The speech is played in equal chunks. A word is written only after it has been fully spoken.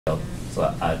So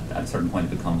at a certain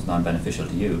point it becomes non-beneficial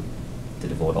to you to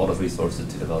devote all those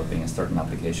resources to developing a certain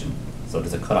application. So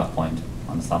there's a cutoff point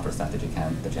on the software stack that you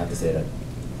have to say that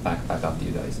back up to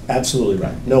you guys. Absolutely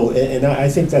right. No, and I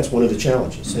think that's one of the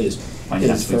challenges is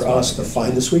for us to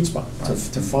find the sweet spot, to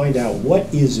find out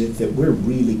what is it that we're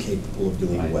really capable of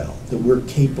doing well, that we're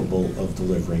capable of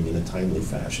delivering in a timely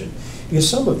fashion. Because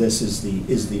some of this is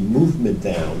the movement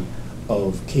down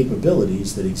of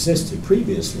capabilities that existed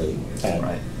previously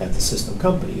at the system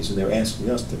companies, and they're asking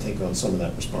us to take on some of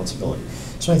that responsibility.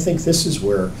 So I think this is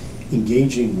where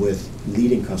engaging with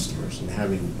leading customers and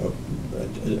having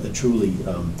a truly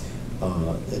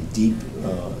a deep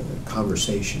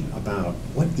conversation about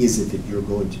what is it that you're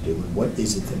going to do and what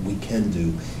is it that we can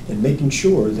do, and making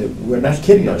sure that we're not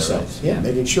kidding ourselves. Right? Yeah,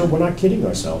 making sure we're not kidding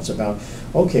ourselves about,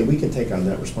 okay, we can take on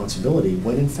that responsibility,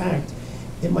 when in fact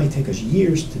it might take us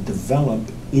years to develop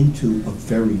into a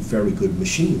very, very good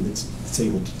machine that's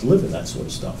able to deliver that sort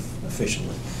of stuff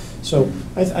efficiently. So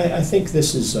I think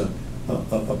this is a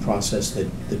process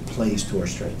that plays to our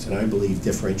strengths, and I believe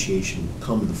differentiation will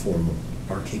come in the form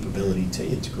of our capability to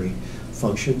integrate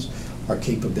functions, our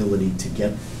capability to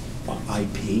get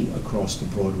IP across the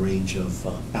broad range of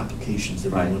applications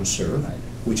that we want to serve,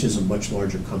 which is a much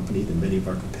larger company than many of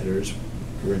our competitors.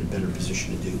 We're in a better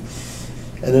position to do.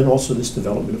 And then also this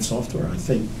development of software. I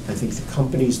think the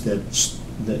companies that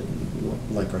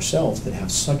like ourselves that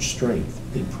have such strength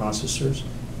in processors,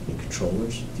 in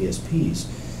controllers, DSPs,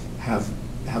 have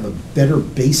a better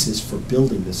basis for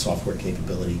building this software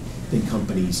capability than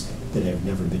companies that have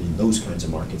never been in those kinds of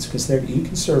markets. Because you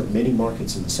can serve many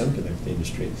markets in the semiconductor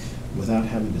industry without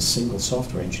having a single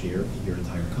software engineer in your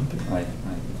entire company.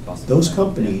 Those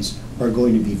companies are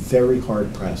going to be very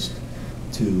hard pressed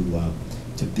to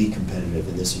be competitive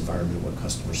in this environment where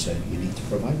customers say you need to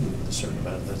provide me with a certain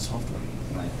amount of that software.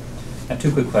 Right. I have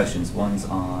two quick questions. One's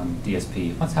on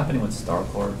DSP. What's happening with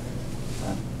StarCore?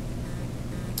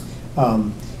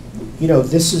 You know,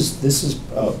 this is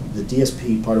the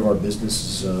DSP part of our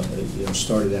business is you know,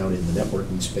 started out in the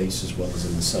networking space as well as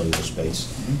in the cellular space,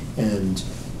 and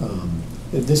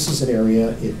this is an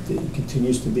area it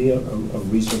continues to be a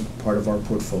reasonable part of our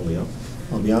portfolio.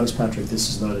 I'll be honest, Patrick, this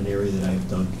is not an area that I've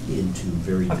dug into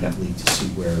very deeply to see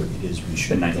where it is we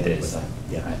should go with that.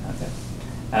 Yeah. Right,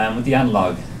 okay. With the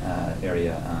analog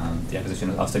area, the acquisition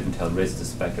of Signatel raises the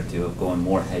specter to of going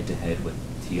more head-to-head with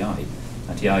TI.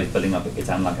 TI is building up its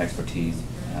analog expertise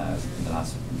in the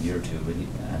last year or two, really,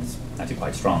 and it's actually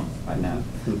quite strong right now.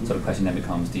 So the question then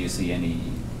becomes, do you see any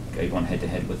going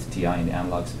head-to-head with TI in the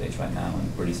analog space right now,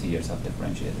 and where do you see yourself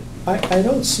differentiated? I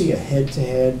don't see a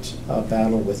head-to-head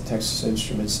battle with Texas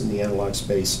Instruments in the analog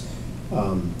space.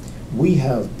 We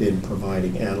have been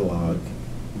providing analog,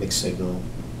 mixed signal,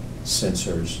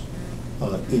 sensors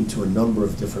into a number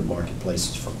of different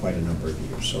marketplaces for quite a number of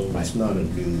years. So it's not a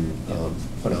new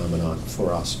phenomenon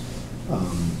for us.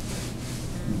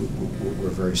 We're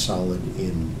very solid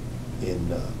in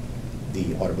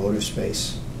the automotive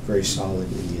space, very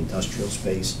solid in the industrial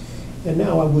space, and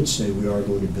now I would say we are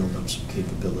going to build up some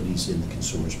capabilities in the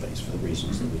consumer space for the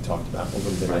reasons that we talked about a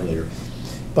little bit earlier.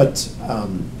 But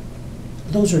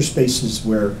those are spaces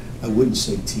where I wouldn't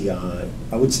say TI,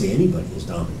 I would say anybody is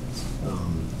dominant.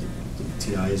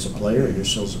 TI is a player,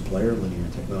 Intersil is a player, Linear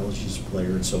Technology is a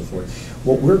player, and so forth.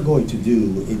 What we're going to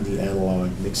do in the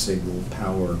analog, mixed signal,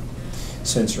 power,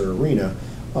 sensor arena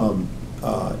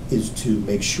is to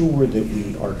make sure that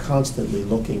we are constantly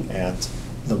looking at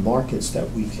the markets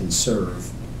that we can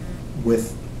serve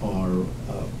with our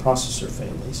processor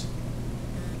families.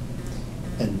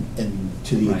 And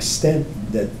to the extent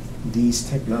that these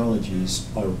technologies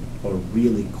are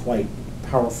really quite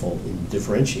powerful in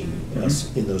differentiating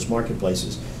us in those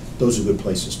marketplaces, those are good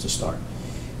places to start.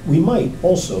 We might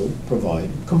also provide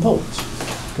components,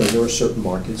 because there are certain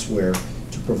markets where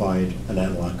to provide an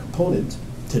analog component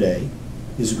today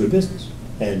is a good business.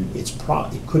 And it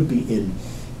could be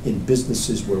in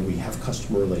businesses where we have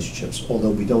customer relationships,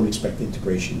 although we don't expect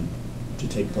integration to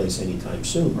take place anytime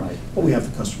soon, but we have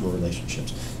the customer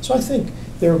relationships. So I think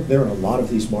there are a lot of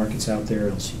these markets out there,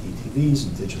 LCD TVs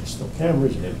and digital still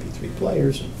cameras and MP3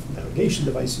 players and navigation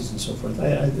devices and so forth.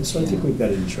 So I think we've got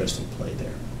an interesting play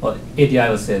there. Well, ADI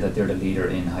will say that they're the leader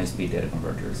in high-speed data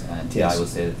converters, and TI will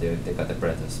say that they've got the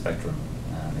breadth of spectrum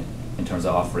in terms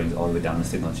of offerings all the way down the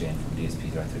signal chain from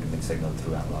DSP right through to mixed signal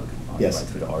through analog, right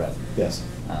through to RF. Yes.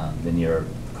 Linear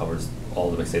covers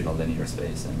all the mixed signal linear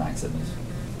space, and Maxim is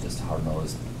just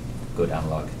hard-nosed, good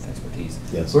analog expertise.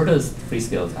 Yes. Where does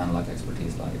Freescale's analog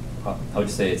expertise lie? How would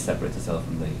you say it separates itself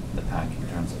from the pack in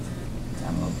terms of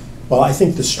analog? Well, I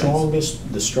think the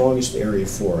strongest area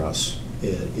for us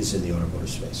is in the automotive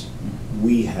space.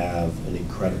 We have an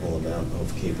incredible amount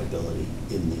of capability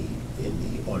in the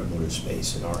automotive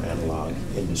space, in our analog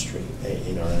industry,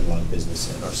 in our analog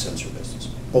business and our sensor business.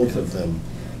 Both of them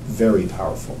very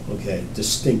powerful, okay,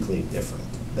 distinctly different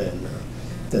than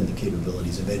the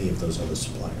capabilities of any of those other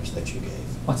suppliers that you gave.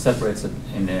 What separates it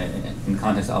in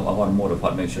context of automotive?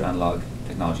 What makes your analog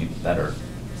technology better,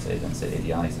 than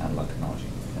ADI's analog technology?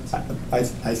 I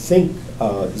think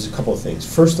there's a couple of things.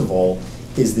 First of all,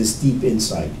 is this deep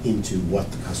insight into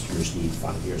what the customers need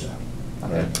 5 years out.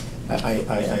 Okay.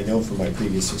 Right? I know from my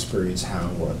previous experience how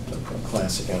a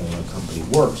classic analog company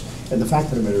works, and the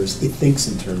fact of the matter is it thinks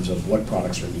in terms of what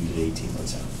products are needed 18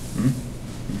 months out. Mm-hmm.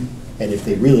 Mm-hmm. And if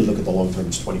they really look at the long term,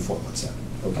 it's 24 months out.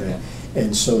 Okay?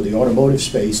 And so the automotive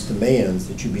space demands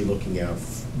that you be looking out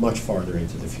much farther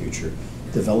into the future,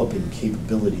 developing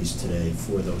capabilities today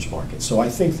for those markets. So I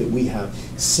think that we have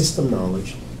system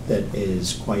knowledge that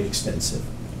is quite extensive,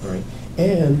 right?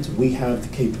 And we have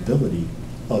the capability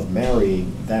of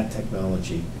marrying that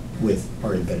technology with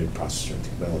our embedded processor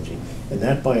technology. And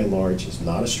that, by and large, is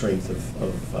not a strength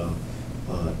of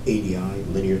ADI,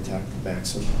 Linear Tech,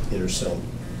 Maxim, Intersil.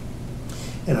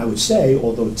 And I would say,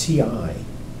 although TI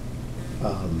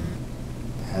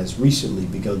has recently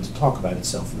begun to talk about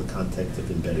itself in the context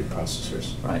of embedded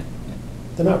processors, right?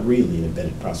 They're not really an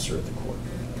embedded processor at the core.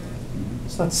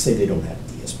 It's not to say they don't have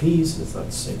DSPs, and it's not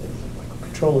to say they don't have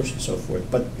microcontrollers and so forth,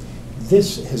 but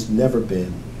this has never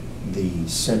been the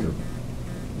center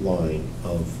line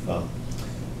of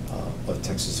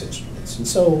Texas Instruments. And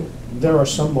so there are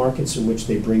some markets in which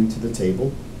they bring to the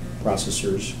table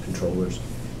processors, controllers,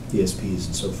 DSPs,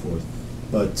 and so forth,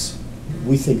 but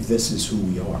we think this is who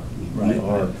we are. We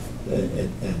are,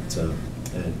 at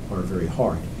our very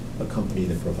heart, a company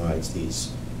that provides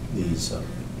these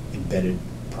embedded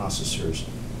processors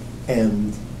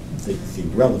and the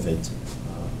relevant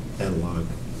analog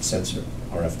sensor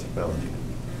RF technology.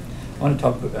 I want to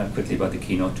talk quickly about the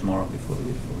keynote tomorrow before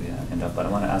we end up, but I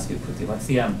want to ask you quickly, what's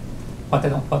the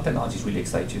what technologies really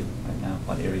excite you right now?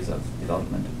 What areas of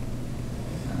development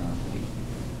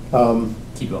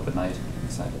keep you up at night,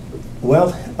 excited?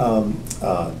 Well,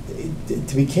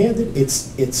 to be candid,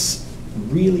 it's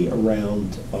really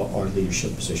around our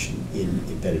leadership position in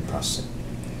embedded processing.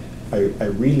 I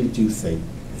really do think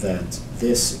that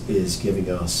this is giving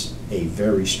us a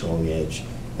very strong edge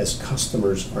as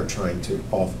customers are trying to,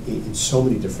 in so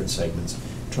many different segments,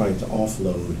 trying to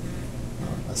offload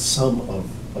some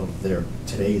of their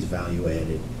today's value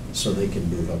added so they can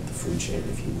move up the food chain,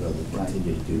 if you will, and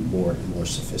continue to do more and more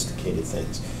sophisticated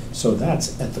things. So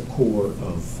that's at the core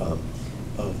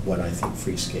of what I think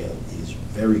Freescale is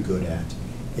very good at.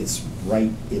 It's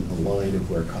right in the line of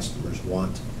where customers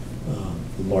want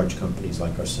large companies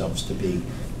like ourselves to be,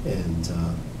 and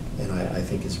I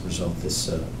think as a result, this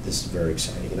is very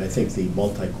exciting. And I think the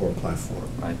multi-core platform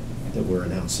that we're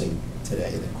announcing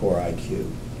today, the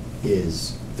CorIQ,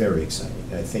 is very exciting.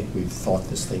 I think we've thought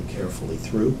this thing carefully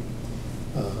through.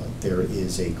 There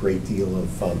is a great deal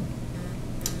of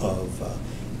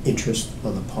interest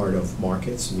on the part of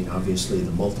markets. I mean, obviously,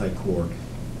 the multi-core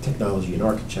technology and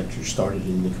architecture started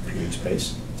in the computing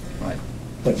space. Right.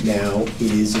 But now it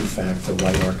is, in fact, the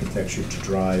right architecture to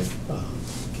drive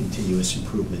continuous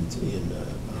improvement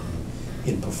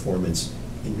in performance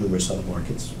in numerous other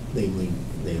markets, namely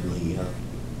the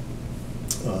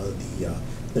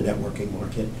networking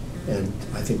market. And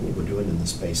I think what we're doing in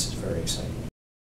this space is very exciting.